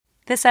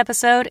This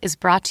episode is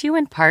brought to you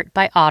in part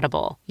by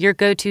Audible, your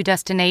go-to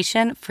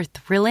destination for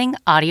thrilling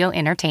audio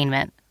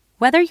entertainment.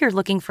 Whether you're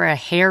looking for a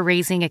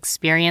hair-raising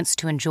experience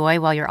to enjoy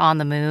while you're on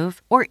the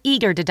move or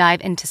eager to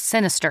dive into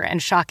sinister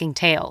and shocking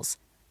tales,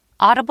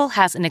 Audible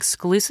has an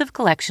exclusive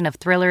collection of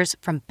thrillers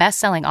from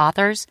best-selling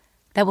authors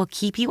that will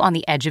keep you on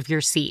the edge of your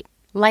seat,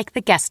 like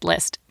The Guest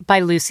List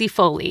by Lucy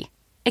Foley.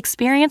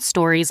 Experience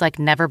stories like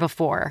never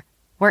before,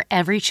 where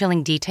every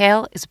chilling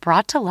detail is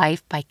brought to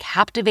life by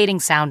captivating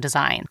sound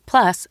design.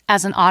 Plus,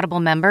 as an Audible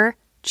member,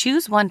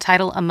 choose one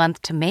title a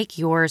month to make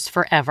yours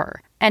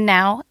forever. And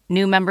now,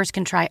 new members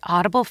can try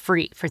Audible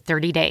free for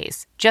 30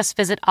 days. Just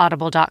visit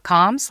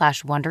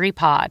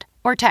audible.com/WonderyPod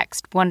or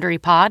text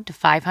WonderyPod to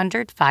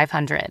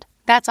 500-500.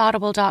 That's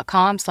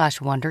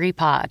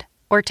audible.com/WonderyPod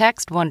or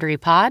text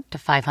WonderyPod to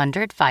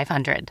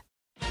 500-500.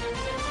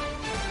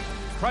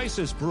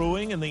 Crisis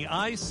brewing in the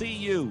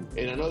ICU.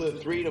 In another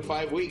 3 to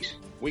 5 weeks,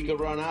 we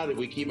could run out if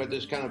we keep at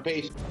this kind of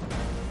pace.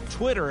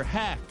 Twitter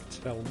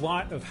hacked. A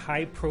lot of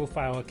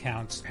high-profile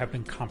accounts have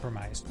been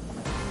compromised.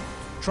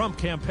 Trump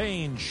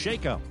campaign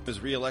shakeup.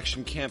 His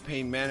re-election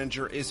campaign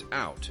manager is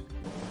out.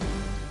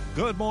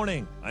 Good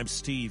morning. I'm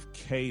Steve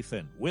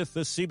Kathan with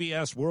the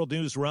CBS World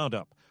News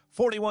Roundup.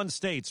 41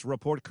 states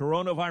report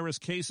coronavirus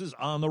cases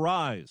on the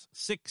rise.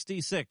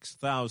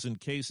 66,000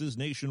 cases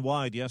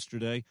nationwide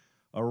yesterday.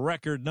 A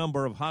record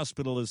number of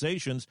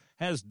hospitalizations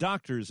has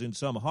doctors in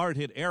some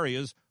hard-hit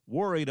areas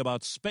worried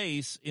about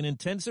space in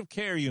intensive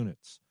care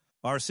units.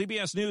 Our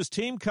CBS News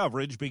team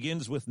coverage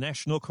begins with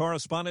national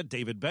correspondent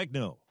David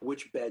Begnaud.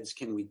 Which beds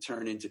can we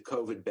turn into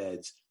COVID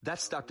beds?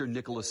 That's Dr.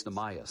 Nicholas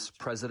Namias,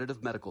 president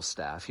of medical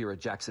staff here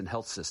at Jackson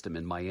Health System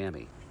in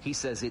Miami. He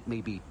says it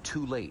may be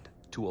too late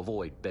to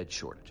avoid bed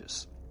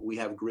shortages. We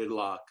have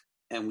gridlock,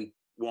 and we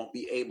won't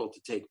be able to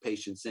take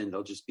patients in.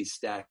 They'll just be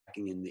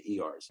stacking in the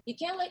ERs. You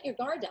can't let your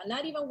guard down,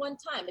 not even one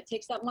time. It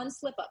takes that one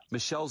slip up.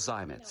 Michelle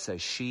Zymet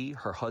says she,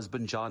 her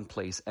husband John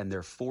Place, and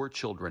their 4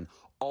 children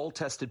all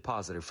tested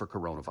positive for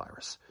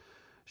coronavirus.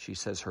 She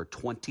says her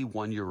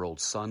 21-year-old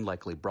son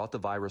likely brought the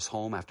virus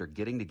home after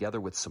getting together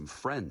with some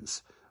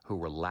friends who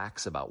were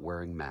lax about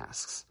wearing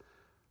masks.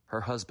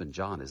 Her husband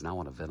John is now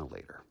on a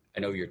ventilator. I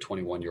know your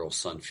 21-year-old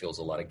son feels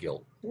a lot of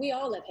guilt. We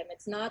all love him.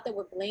 It's not that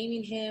we're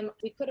blaming him.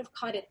 We could have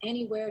caught it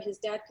anywhere. His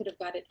dad could have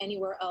got it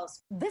anywhere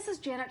else. This is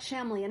Janet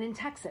Shamlian in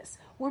Texas,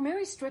 where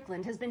Mary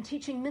Strickland has been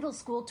teaching middle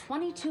school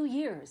 22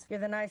 years. You're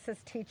the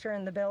nicest teacher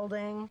in the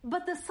building.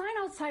 But the sign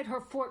outside her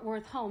Fort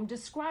Worth home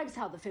describes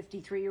how the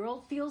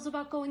 53-year-old feels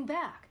about going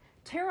back.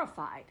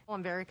 Terrified.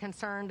 I'm very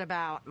concerned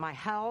about my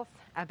health,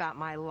 about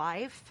my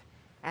life.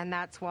 And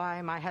that's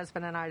why my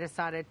husband and I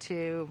decided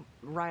to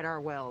write our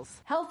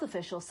wills. Health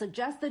officials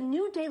suggest the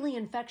new daily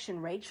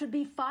infection rate should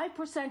be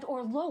 5%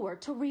 or lower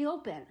to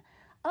reopen.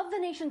 Of the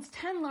nation's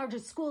 10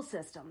 largest school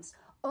systems,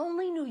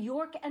 only New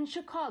York and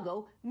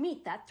Chicago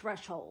meet that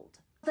threshold.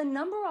 The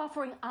number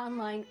offering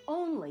online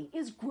only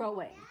is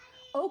growing.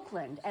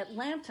 Oakland,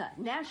 Atlanta,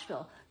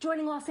 Nashville,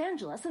 joining Los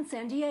Angeles and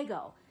San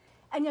Diego.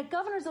 And yet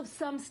governors of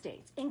some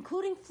states,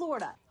 including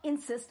Florida,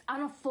 insist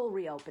on a full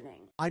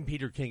reopening. I'm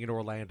Peter King in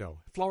Orlando.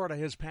 Florida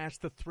has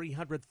passed the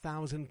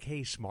 300,000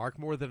 case mark,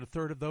 more than a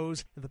third of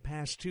those in the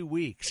past 2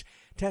 weeks.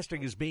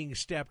 Testing is being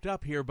stepped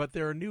up here, but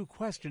there are new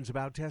questions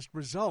about test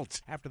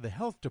results after the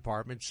health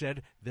department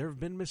said there have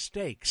been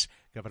mistakes.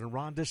 Governor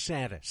Ron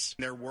DeSantis.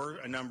 There were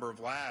a number of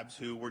labs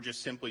who were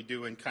just simply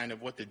doing kind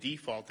of what the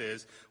default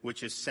is,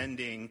 which is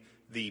sending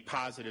the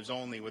positives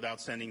only without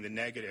sending the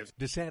negatives.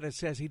 DeSantis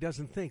says he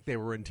doesn't think they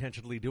were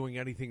intentionally doing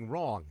anything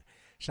wrong.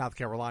 South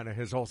Carolina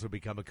has also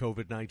become a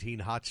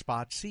COVID-19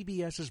 hotspot.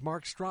 CBS's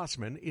Mark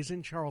Strassman is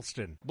in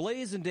Charleston.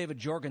 Blaze and David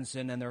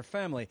Jorgensen and their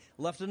family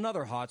left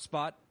another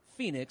hotspot,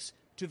 Phoenix,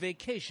 to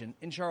vacation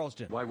in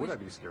Charleston. Why would I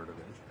be scared of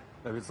it?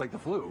 I mean, it's like the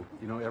flu.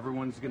 You know,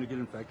 everyone's going to get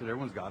infected.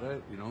 Everyone's got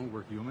it. You know,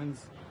 we're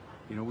humans.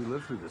 You know, we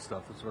live through this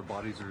stuff. That's what our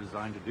bodies are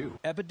designed to do.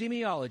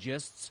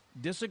 Epidemiologists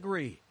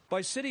disagree.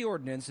 By city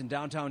ordinance in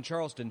downtown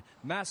Charleston,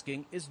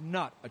 masking is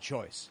not a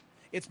choice.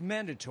 It's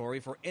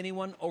mandatory for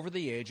anyone over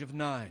the age of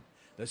 9.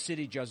 The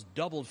city just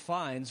doubled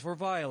fines for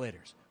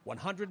violators,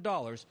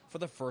 $100 for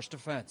the first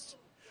offense.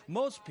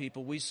 Most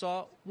people we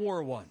saw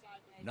wore one.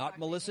 Not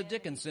Melissa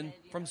Dickinson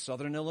from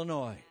Southern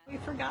Illinois. We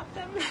forgot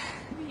them.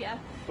 Yeah.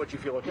 But you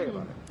feel okay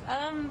about it?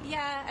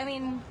 Yeah, I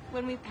mean,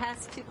 when we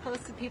pass too close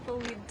to people,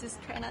 we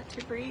just try not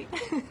to breathe.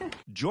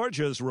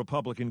 Georgia's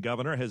Republican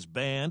governor has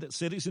banned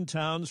cities and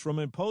towns from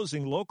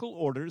imposing local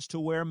orders to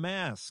wear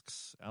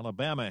masks.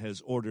 Alabama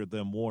has ordered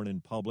them worn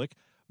in public.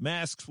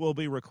 Masks will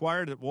be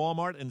required at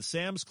Walmart and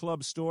Sam's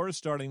Club stores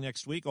starting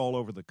next week all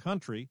over the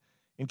country.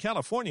 In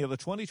California, the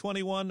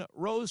 2021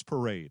 Rose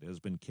Parade has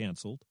been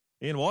canceled.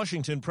 In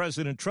Washington,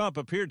 President Trump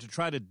appeared to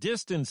try to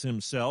distance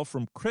himself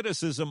from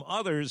criticism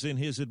others in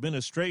his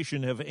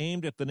administration have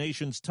aimed at the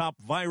nation's top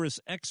virus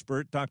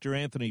expert, Dr.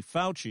 Anthony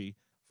Fauci.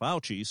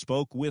 Fauci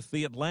spoke with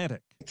The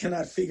Atlantic. I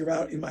cannot figure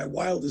out in my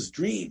wildest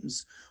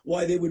dreams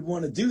why they would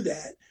want to do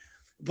that.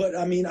 But,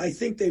 I mean, I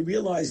think they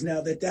realize now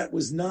that that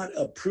was not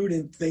a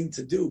prudent thing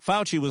to do.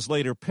 Fauci was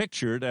later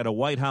pictured at a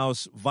White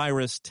House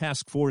virus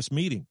task force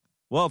meeting.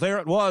 Well, there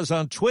it was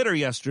on Twitter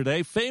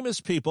yesterday.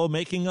 Famous people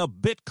making a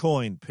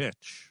Bitcoin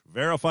pitch.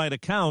 Verified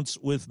accounts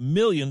with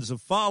millions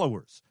of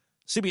followers.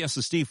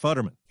 CBS's Steve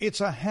Futterman.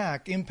 It's a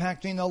hack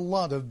impacting a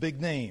lot of big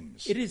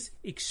names. It is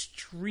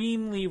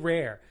extremely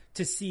rare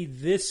to see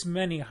this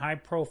many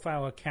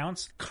high-profile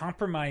accounts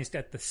compromised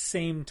at the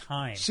same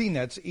time.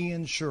 CNET's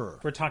Ian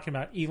Scher. We're talking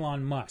about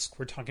Elon Musk.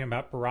 We're talking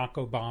about Barack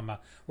Obama.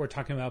 We're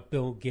talking about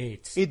Bill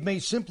Gates. It may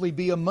simply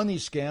be a money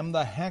scam.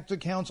 The hacked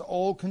accounts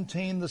all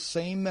contain the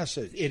same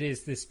message. It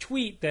is this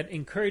tweet that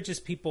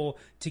encourages people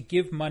to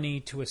give money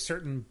to a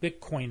certain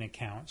Bitcoin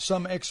account.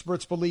 Some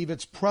experts believe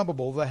it's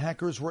probable the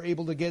hackers were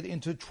able to get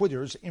into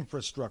Twitter's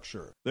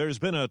infrastructure. There's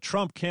been a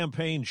Trump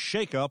campaign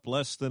shakeup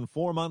less than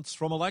 4 months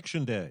from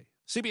Election Day.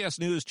 CBS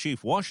News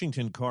Chief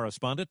Washington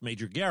correspondent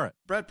Major Garrett.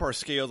 Brad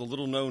Parscale, the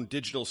little-known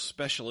digital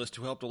specialist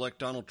who helped elect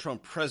Donald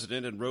Trump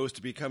president and rose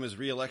to become his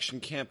re-election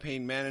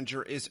campaign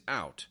manager, is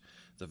out.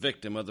 The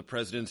victim of the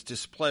president's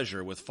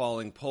displeasure with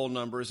falling poll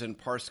numbers and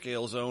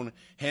Parscale's own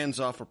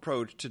hands-off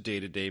approach to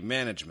day-to-day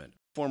management.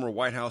 Former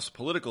White House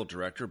political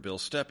director Bill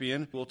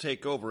Stepien will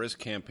take over as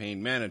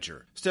campaign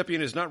manager. Stepien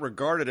is not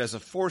regarded as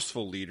a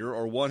forceful leader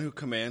or one who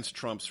commands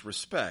Trump's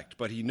respect,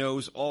 but he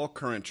knows all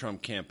current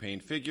Trump campaign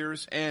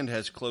figures and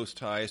has close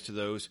ties to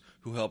those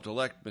who helped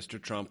elect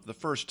Mr. Trump the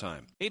first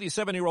time.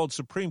 87-year-old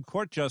Supreme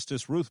Court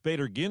Justice Ruth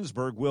Bader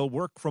Ginsburg will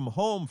work from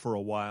home for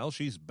a while.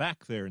 She's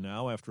back there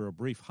now after a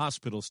brief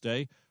hospital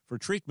stay for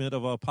treatment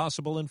of a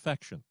possible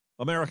infection.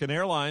 American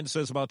Airlines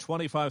says about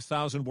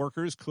 25,000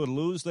 workers could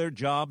lose their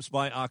jobs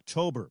by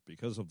October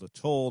because of the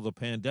toll the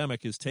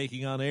pandemic is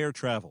taking on air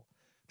travel.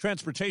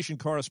 Transportation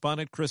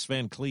correspondent Chris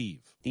Van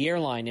Cleve. The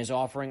airline is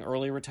offering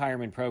early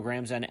retirement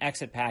programs and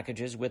exit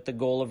packages with the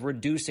goal of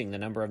reducing the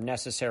number of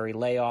necessary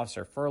layoffs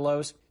or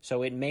furloughs,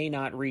 so it may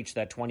not reach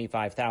that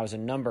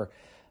 25,000 number.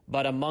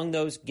 But among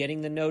those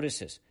getting the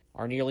notices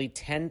are nearly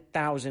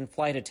 10,000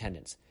 flight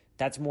attendants.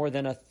 That's more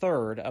than a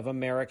third of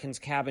Americans'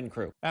 cabin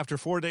crew. After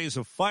 4 days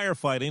of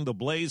firefighting, the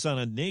blaze on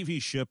a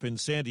Navy ship in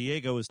San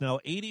Diego is now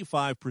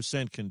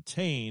 85%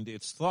 contained.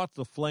 It's thought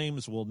the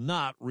flames will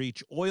not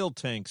reach oil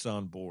tanks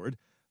on board.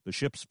 The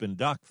ship's been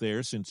docked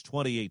there since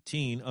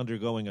 2018,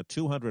 undergoing a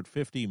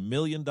 $250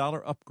 million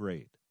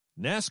upgrade.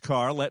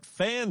 NASCAR let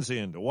fans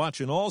in to watch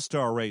an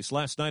all-star race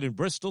last night in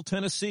Bristol,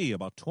 Tennessee.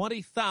 About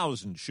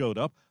 20,000 showed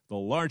up, the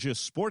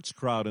largest sports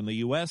crowd in the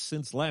U.S.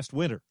 since last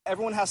winter.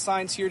 Everyone has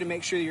signs here to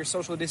make sure that you're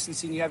social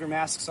distancing, you have your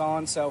masks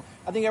on, so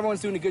I think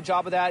everyone's doing a good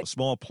job of that. A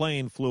small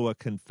plane flew a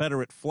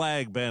Confederate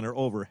flag banner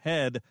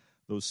overhead.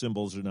 Those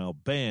symbols are now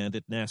banned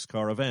at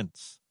NASCAR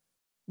events.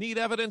 Need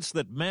evidence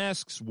that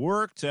masks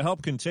work to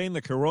help contain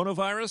the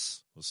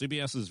coronavirus? Well,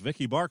 CBS's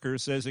Vicki Barker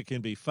says it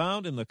can be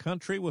found in the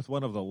country with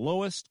one of the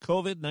lowest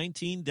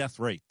COVID-19 death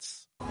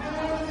rates.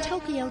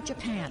 Tokyo,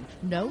 Japan.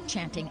 No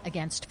chanting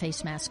against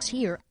face masks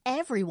here.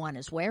 Everyone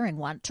is wearing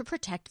one to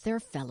protect their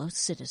fellow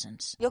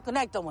citizens.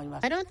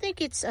 I don't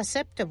think it's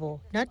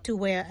acceptable not to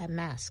wear a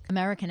mask.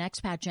 American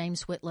expat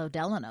James Whitlow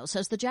Delano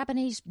says the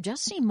Japanese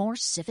just seem more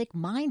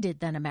civic-minded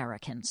than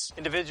Americans.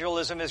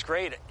 Individualism is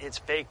great. It's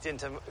baked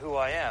into who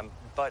I am.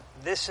 But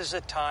this is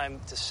a time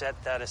to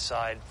set that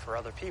aside for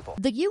other people.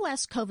 The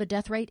U.S. COVID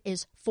death rate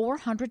is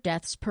 400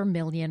 deaths per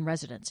million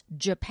residents.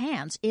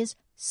 Japan's is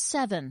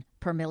 7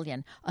 per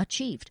million,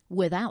 achieved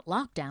without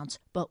lockdowns,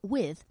 but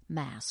with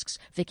masks.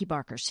 Vicki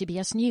Barker,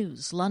 CBS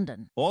News,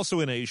 London.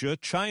 Also in Asia,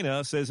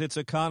 China says its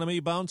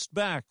economy bounced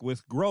back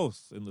with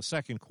growth in the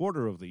second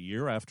quarter of the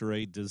year after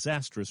a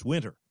disastrous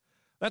winter.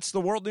 That's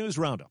the World News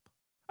Roundup.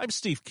 I'm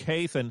Steve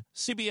Kaith, and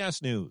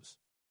CBS News.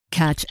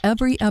 Catch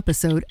every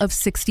episode of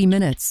 60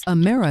 Minutes,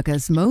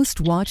 America's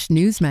most watched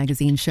news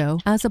magazine show,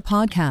 as a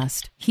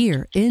podcast.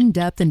 Hear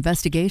in-depth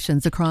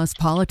investigations across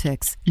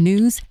politics,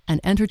 news, and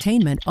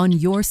entertainment on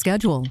your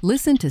schedule.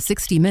 Listen to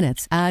 60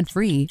 Minutes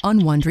ad-free on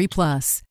Wondery Plus.